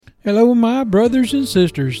Hello, my brothers and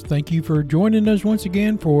sisters. Thank you for joining us once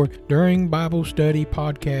again for During Bible Study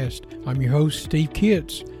Podcast. I'm your host, Steve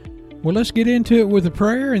Kitts. Well, let's get into it with a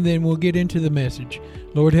prayer, and then we'll get into the message.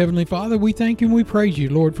 Lord Heavenly Father, we thank you and we praise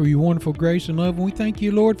you, Lord, for your wonderful grace and love. And we thank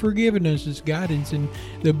you, Lord, for giving us this guidance and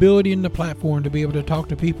the ability and the platform to be able to talk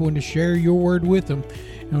to people and to share your word with them.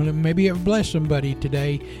 And maybe it will bless somebody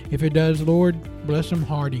today. If it does, Lord, bless them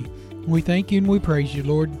hearty. We thank you and we praise you,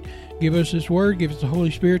 Lord. Give us this word, give us the Holy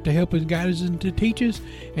Spirit to help us, guide us, and to teach us,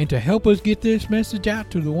 and to help us get this message out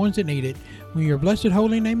to the ones that need it. In your blessed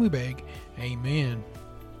holy name we beg. Amen.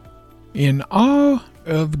 In awe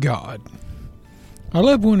of God. I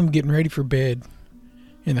love when I'm getting ready for bed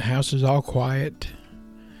and the house is all quiet.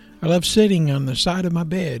 I love sitting on the side of my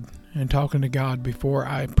bed and talking to God before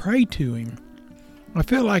I pray to Him. I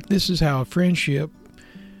feel like this is how a friendship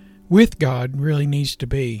with God really needs to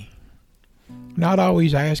be. Not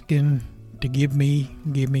always asking to give me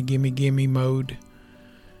mode.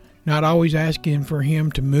 Not always asking for Him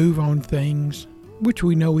to move on things, which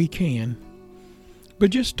we know He can.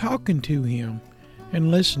 But just talking to Him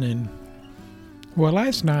and listening. Well,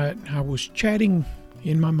 last night I was chatting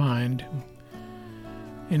in my mind,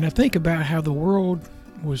 and I think about how the world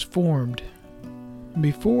was formed.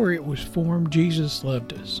 Before it was formed, Jesus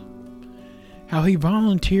loved us. How He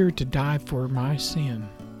volunteered to die for my sin.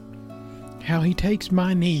 How He takes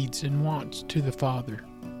my needs and wants to the Father.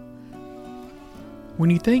 When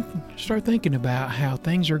you start thinking about how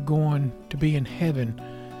things are going to be in heaven,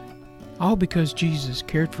 all because Jesus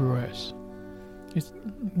cared for us, it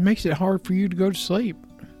makes it hard for you to go to sleep.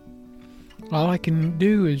 All I can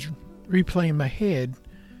do is replay in my head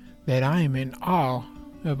that I am in awe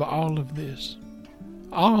of all of this.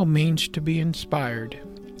 Awe means to be inspired.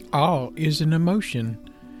 Awe is an emotion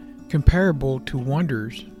comparable to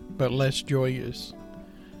wonders, but less joyous.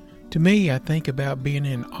 To me, I think about being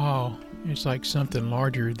in awe. It's like something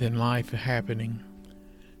larger than life happening.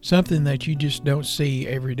 Something that you just don't see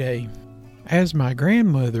every day. As my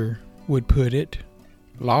grandmother would put it,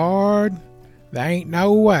 Lord, there ain't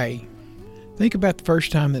no way. Think about the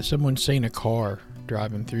first time that someone's seen a car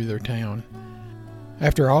driving through their town.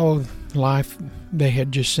 After all of life, they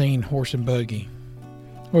had just seen horse and buggy.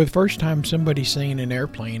 Or the first time somebody's seen an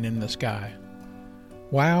airplane in the sky.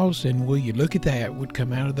 Wows and will you look at that would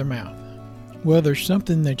come out of their mouth. Well, there's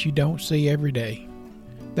something that you don't see every day.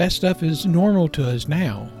 That stuff is normal to us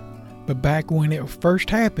now, but back when it first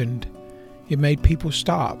happened, it made people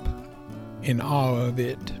stop in awe of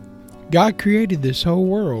it. God created this whole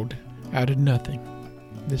world out of nothing.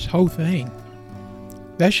 This whole thing.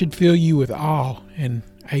 That should fill you with awe and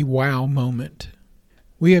a wow moment.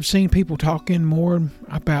 We have seen people talking more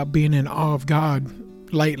about being in awe of God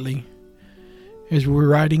lately. As we're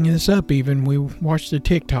writing this up even, we watched a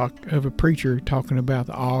TikTok of a preacher talking about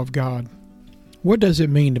the awe of God. What does it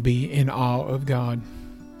mean to be in awe of God?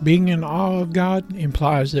 Being in awe of God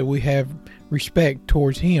implies that we have respect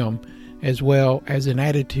towards Him as well as an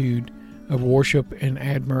attitude of worship and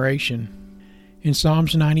admiration. In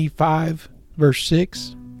Psalms 95, verse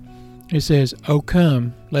 6, it says, "O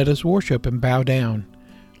come, let us worship and bow down.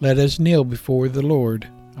 Let us kneel before the Lord,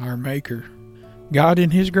 our Maker." God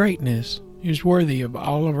in His greatness is worthy of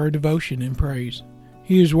all of our devotion and praise.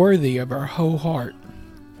 He is worthy of our whole heart.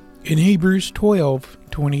 In Hebrews 12,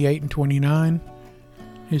 28 and 29,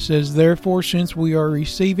 it says, "Therefore, since we are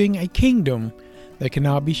receiving a kingdom that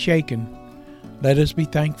cannot be shaken, let us be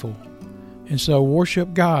thankful, and so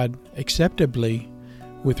worship God acceptably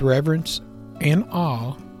with reverence and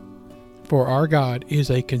awe, for our God is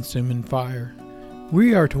a consuming fire."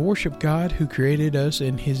 We are to worship God who created us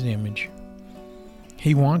in His image.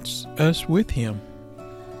 He wants us with Him.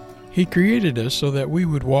 He created us so that we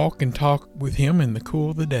would walk and talk with Him in the cool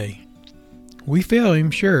of the day. We fail Him,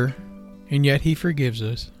 sure, and yet He forgives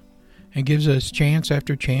us and gives us chance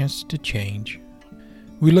after chance to change.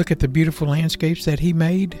 We look at the beautiful landscapes that He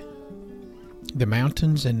made, the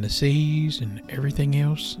mountains and the seas and everything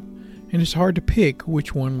else, and it's hard to pick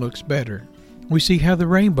which one looks better. We see how the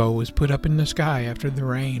rainbow was put up in the sky after the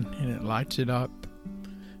rain, and it lights it up.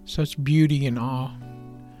 Such beauty and awe.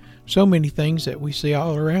 So many things that we see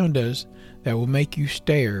all around us that will make you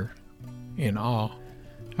stare in awe.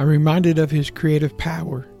 I'm reminded of His creative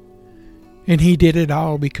power, and He did it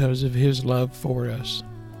all because of His love for us.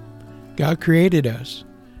 God created us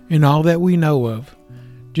and all that we know of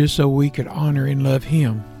just so we could honor and love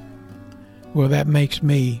Him. Well, that makes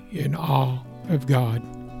me in awe of God.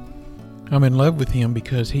 I'm in love with Him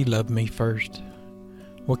because He loved me first.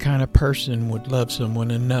 What kind of person would love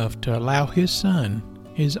someone enough to allow His Son,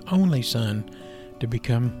 His only Son, to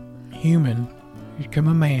become human, become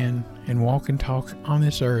a man, and walk and talk on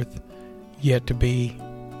this earth, yet to be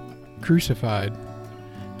crucified,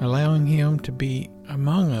 allowing Him to be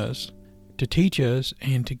among us, to teach us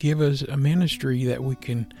and to give us a ministry that we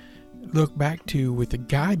can look back to with a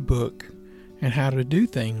guidebook and how to do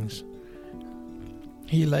things.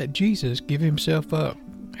 He let Jesus give Himself up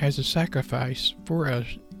as a sacrifice for us,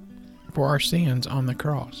 for our sins on the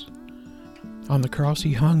cross. On the cross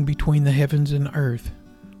He hung between the heavens and earth.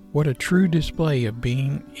 What a true display of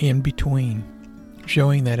being in between,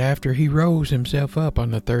 showing that after He rose Himself up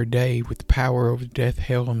on the third day with power over death,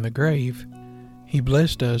 hell, and the grave, He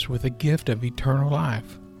blessed us with a gift of eternal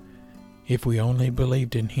life, if we only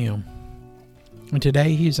believed in Him. And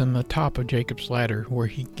today He's on the top of Jacob's ladder, where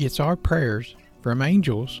He gets our prayers from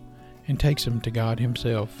angels and takes them to God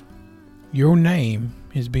Himself. Your name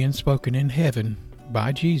is being spoken in heaven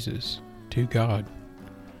by Jesus to God.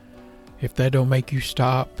 If that don't make you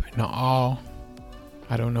stop in awe,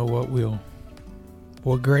 I don't know what will.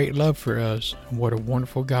 What great love for us, and what a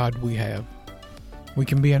wonderful God we have. We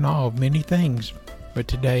can be in awe of many things, but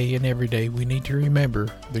today and every day we need to remember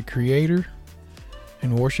the Creator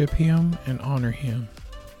and worship Him and honor Him.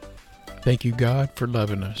 Thank you, God, for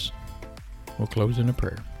loving us. We'll close in a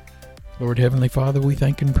prayer. Lord Heavenly Father, we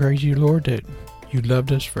thank and praise You, Lord, that You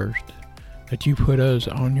loved us first, that You put us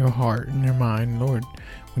on Your heart and Your mind, Lord,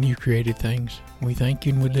 when You created things. We thank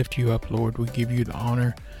You and we lift You up, Lord. We give You the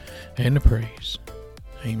honor and the praise.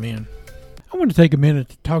 Amen. I want to take a minute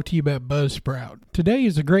to talk to you about Buzzsprout. Today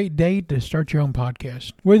is a great day to start your own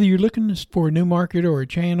podcast. Whether you're looking for a new market or a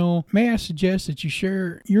channel, may I suggest that you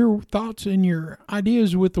share your thoughts and your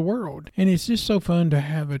ideas with the world. And it's just so fun to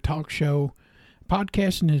have a talk show.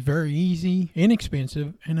 Podcasting is very easy,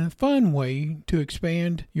 inexpensive, and a fun way to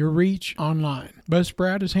expand your reach online.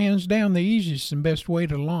 Buzzsprout is hands down the easiest and best way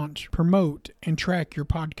to launch, promote, and track your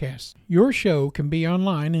podcast. Your show can be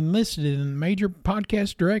online and listed in major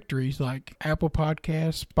podcast directories like Apple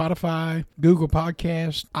Podcasts, Spotify, Google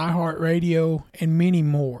Podcasts, iHeartRadio, and many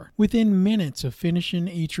more within minutes of finishing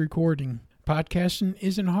each recording. Podcasting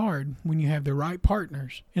isn't hard when you have the right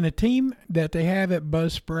partners. And a team that they have at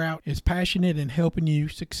Buzzsprout is passionate in helping you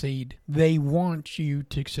succeed. They want you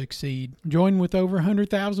to succeed. Join with over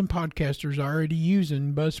 100,000 podcasters already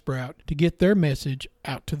using Buzzsprout to get their message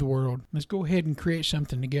out to the world. Let's go ahead and create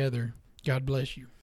something together. God bless you.